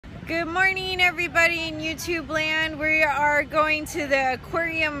Good morning, everybody in YouTube land. We are going to the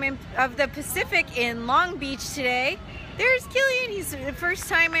Aquarium of the Pacific in Long Beach today. There's Killian. He's the first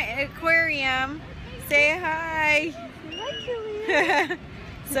time at Aquarium. Say hi. Hi, Killian.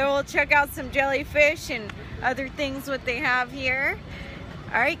 So we'll check out some jellyfish and other things what they have here.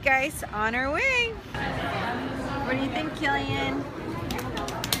 All right, guys, on our way. What do you think, Killian?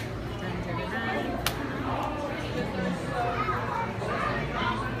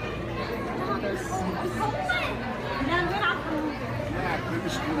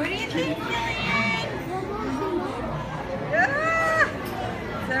 What do you think, Killian? Ah,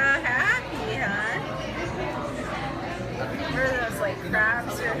 so happy, huh? What are those, like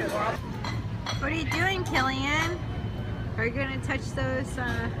crabs or what are you doing, Killian? Are you gonna touch those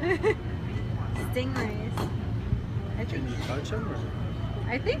stingrays? Can you touch them? Or?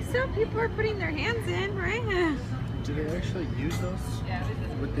 I think so. People are putting their hands in, right? Do they actually use those? Yeah.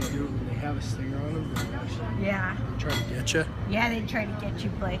 What they do when they have a stinger on them? They actually try to get you? Yeah, they try to get you,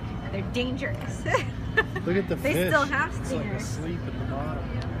 Blake. They're dangerous. Look at the fish. They still have stingers. It's like asleep at the bottom.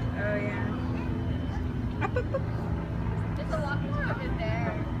 Oh, yeah. Up, up, up. There's a lot more over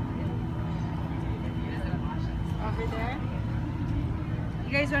there. Over there?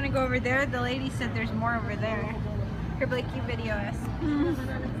 You guys want to go over there? The lady said there's more over there. Here, Blake, you video us.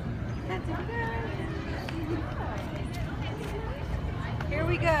 Here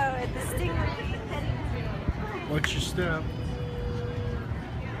we go at the stingray petting zoo. Watch your step.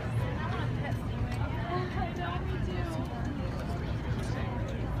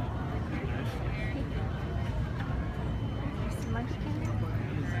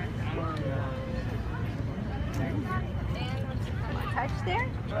 Touch there?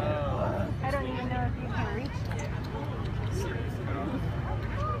 I don't even know if you can reach there.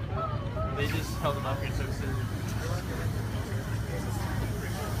 They just held them up here so soon.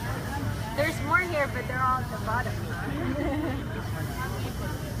 There's more here, but they're all at the bottom.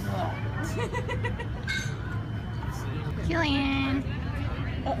 Killian.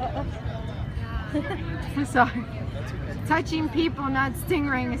 I'm sorry. Touching people, not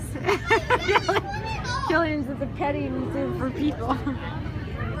stingrays. Killian's at the petting zoo for people.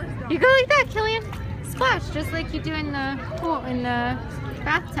 You go like that, Killian. Splash, just like you do in the pool, in the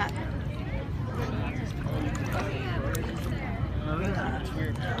bathtub.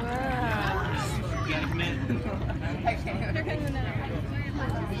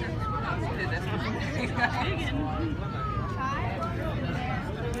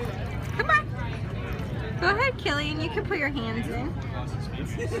 Come on. Go ahead, Killian. You can put your hands in.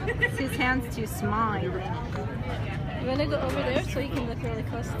 His hand's too small, I think. You want to go over there so you can look really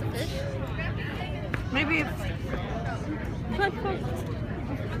close to the fish? Maybe if... Come on, come on.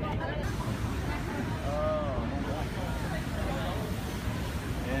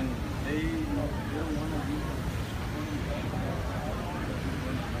 And they don't want to be.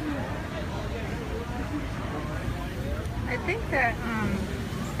 I think that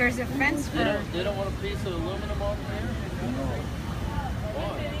there's a fence for... They don't want a piece of aluminum over there? No.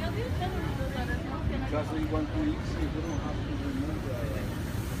 Why? Because they want to eat, so they don't have to remove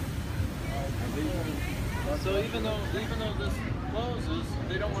that. So even though this closes,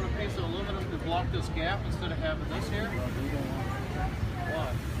 they don't want a piece of aluminum to block this gap instead of having this here?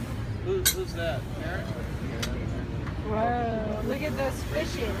 Why? Who's that? Karen? Whoa, look at those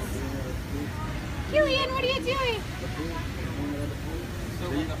fishes. Killian, what are you doing? So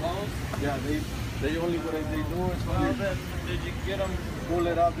with the hose? Yeah, they only what they do is Well, then, did you get them? pull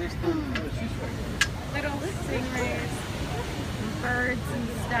it out this thing. Little stingrays and birds and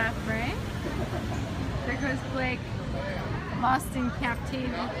stuff, right? There goes Blake, lost in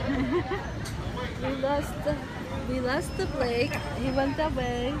captivity. We lost the Blake. He went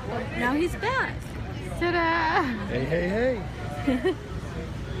away, but now he's back. Ta-da! Hey, hey, hey.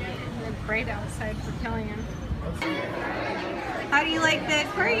 Look great outside for Killian. How do you like the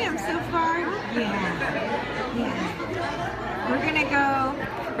aquarium so far? Yeah.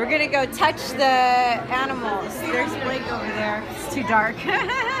 We're gonna go touch the animals. There's Blake over there. It's too dark.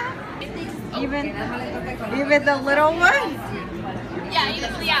 even the little one? Yeah,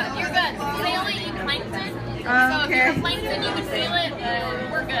 you're good. They only eat plankton. So if Okay. you're plankton, you can feel it, but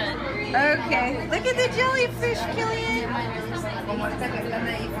we're good. Okay. Look at the jellyfish, Killian.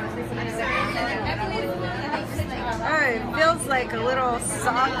 Oh, it feels like a little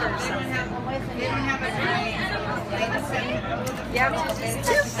sock or something. You have just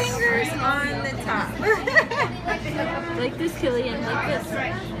 2 fingers on the top. Like this, Killian, like this.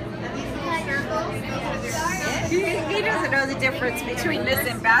 He doesn't know the difference between this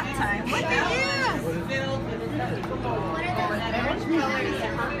and bath time. Look at you.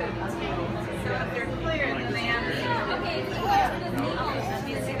 they're clear, and then they have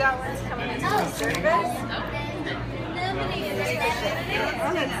you see that one's coming into the surface?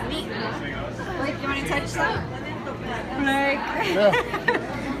 Oh, that's neat. Blake, you want to touch that? Blake.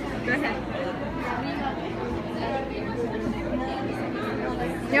 Go ahead.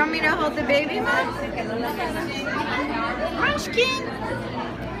 You want me to hold the baby, Mom? Munchkin!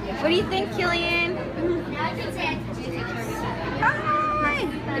 What do you think, Killian? Hi!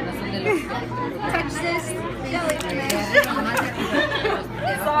 Touch this jellyfish.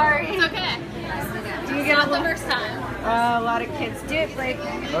 Sorry. It's okay. Do you get Not the first time. a lot of kids do it, Blake.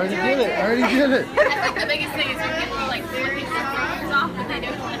 I already did it. I already did it. I think the biggest thing is when people like flipping their fingers off, but they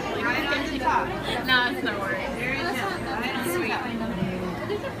don't like no, it's no worries. Sweet.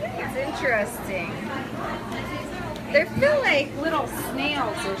 It's interesting. They feel like little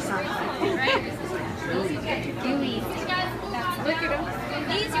snails or something. Right? Gooey. Look at them.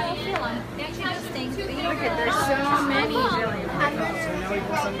 These you won't feel them. They actually have stings, but you don't Look at, there's so many jellyfish.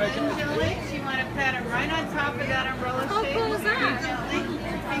 You want to pat them right on top of that umbrella How shape. cool is that?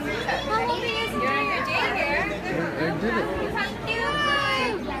 How old is your day here? I did it.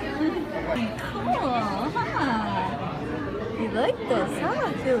 Cool, huh? You like this,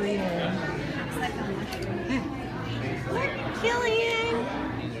 huh, Killian? Look, Killian.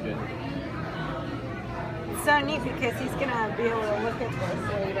 It's so neat because he's going to be able to look at this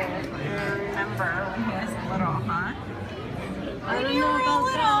later and remember when he was little, huh? I don't know about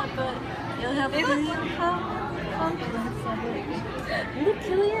that, but you'll have plenty of confidence of it. Look,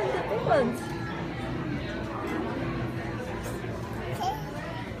 Killian, the big ones.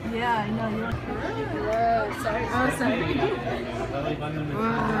 Yeah, I know. You want Whoa, sorry. Oh, sorry.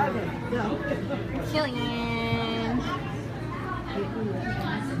 Killian.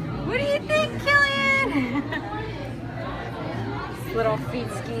 What do you think, Killian? Little feet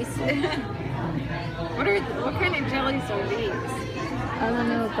skis. What kind of jellies are these? I don't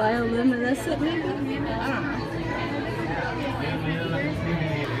know, bioluminescent maybe? I don't know.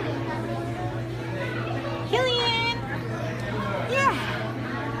 Killian! Yeah!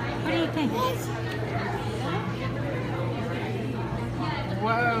 What do you think?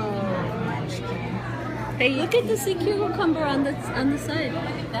 Whoa! Hey, look at the sea cucumber on the side.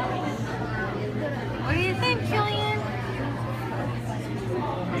 What do you think, Killian?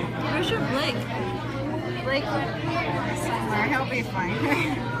 Where's your Blake? Blake somewhere. He'll be fine.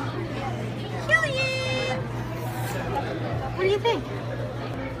 Killian! What do you think?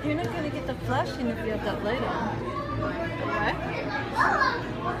 You're not gonna get the flashing if you have that light on. What?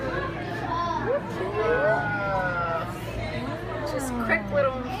 Just quick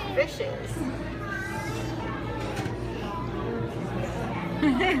little fishes.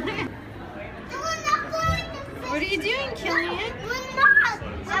 What are you doing, Killian?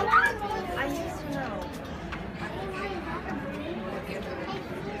 I used to know.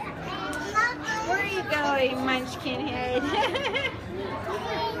 Where are you going, Munchkin Head?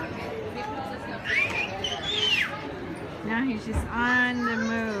 Now he's just on the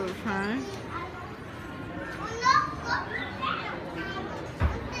move, huh?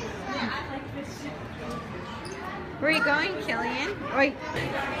 Where are you going, Killian? Wait.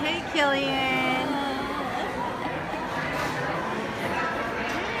 Hey, Killian.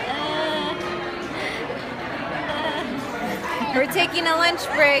 We're taking a lunch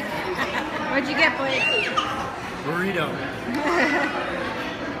break. What'd you get, Blake? Burrito.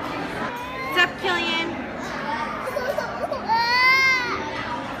 What's up, Killian?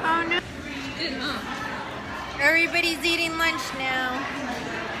 Oh no. Everybody's eating lunch now.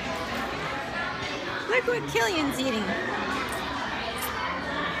 Look what Killian's eating.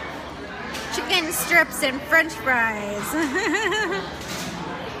 Chicken strips and French fries.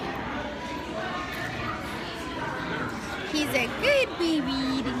 He's a good baby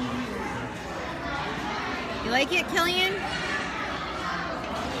eating. You like it, Killian?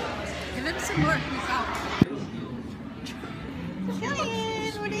 Give him some more.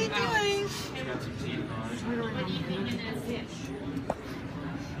 Killian, what are you doing? What do you think in this dish?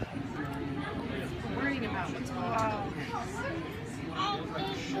 Worrying about what's going on.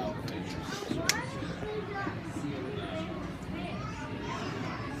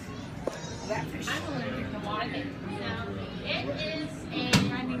 That fish. I'm allergic to water. Now, it is a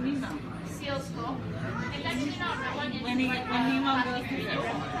seal skull. It's actually not that one. When Nemo goes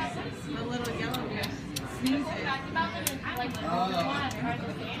through the little yellow sneezes. Talked about them in like the water.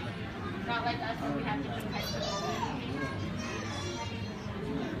 Not like us, where we have different types of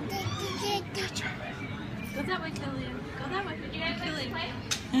Go that way, Killian. Go that way. you guys like to play?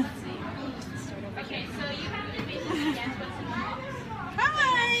 Okay, so you have to basically guess what's in the box.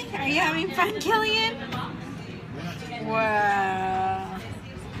 Hi. Are you having fun, Killian? Wow.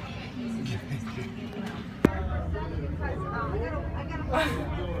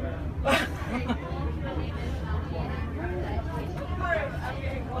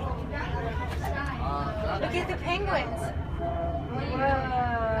 Look at the penguins. Whoa.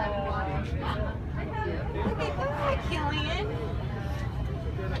 Look at that, Killian.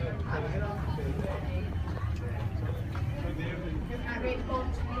 We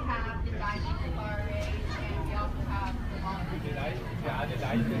have the diamond safari, and we also have the long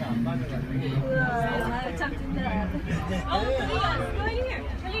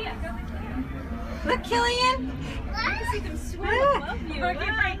Look, Killian. See them swim above you. Look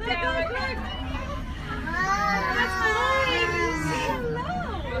right down. That's Hello.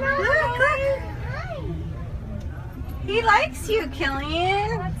 Look. He likes you, Killian.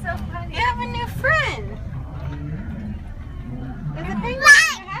 That's so funny. You have a new friend. There's a penguin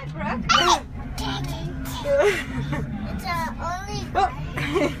on your head, Brooke. It's only. Oh.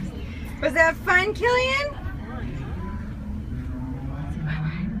 Was that fun, Killian?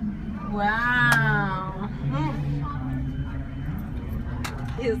 Wow.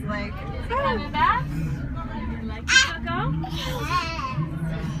 He's like, Coming back? You like to go?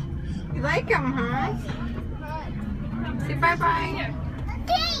 you like him, huh? Say bye-bye.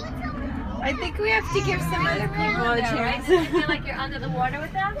 I think we have to give some other people a chance. Do you feel like you're under the water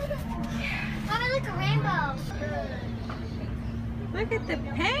with them? Mommy, look a rainbow. Look at the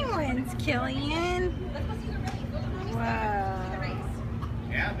penguins, Killian. Wow.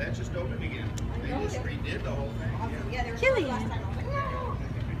 Yeah, that just opened again. They just redid the whole thing. Yeah. Killian.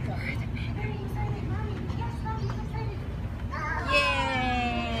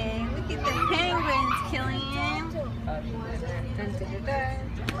 Yay! Look at the penguins, Killian. Dun, dun, dun, dun.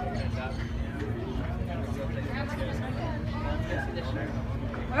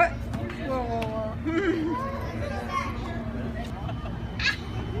 What? Whoa, whoa, whoa.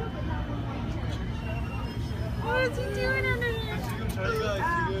 What is he doing under there?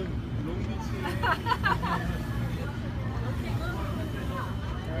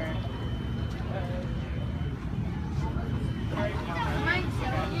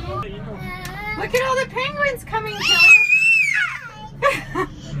 Look at all the penguins coming, Killian.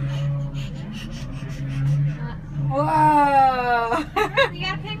 Whoa! You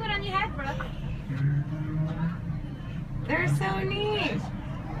got a penguin on your head, Brooke. They're so neat.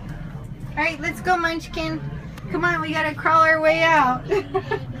 Alright, let's go, Munchkin. Come on, we gotta crawl our way out.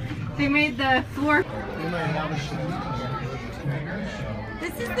 They made the floor.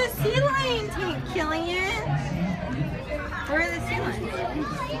 This is the sea lion tank, Killian. Where are the sea lions?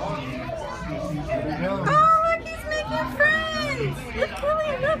 Oh, look, he's making friends. Look,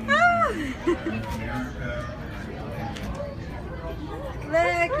 Killian, look. Oh.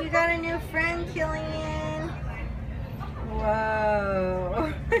 Look, you got a new friend, Killian.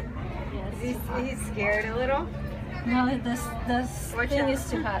 Whoa. He's scared a little. No, this thing is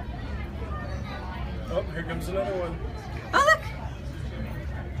too hot. Oh, here comes another one. Oh, look.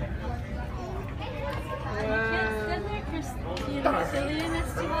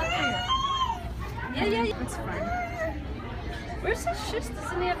 Yeah. It's fun. Where's his shoes?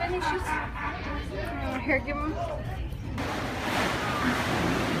 Doesn't he have any shoes? Here, give him.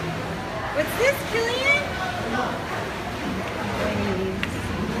 What's this, Killian?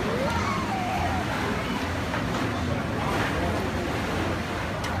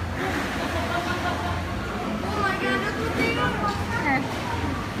 Oh my God, look what they are.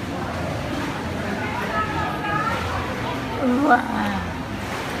 Wow.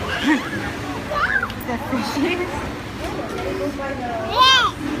 The fishes.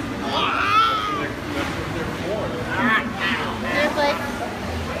 There's like.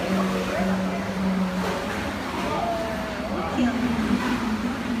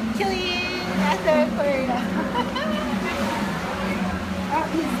 Killian at the aquarium. Oh,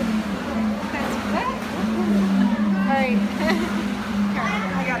 that's what? Alright.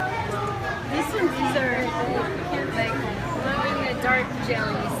 I got it. These are like glow-in-the-dark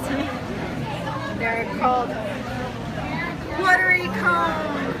jellies. They're called watery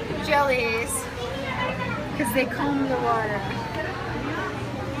comb jellies because they comb the water.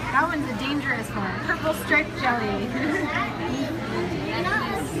 That one's a dangerous one. Purple striped jelly.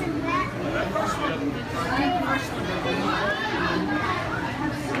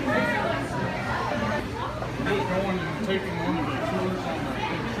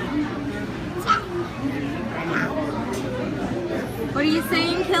 What are you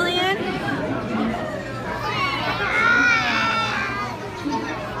saying, Killian?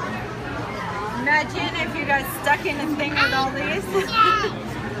 Imagine if you got stuck in a thing with all these.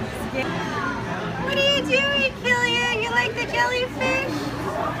 jellyfish.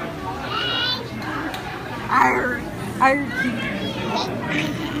 Arr,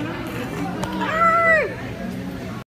 arr.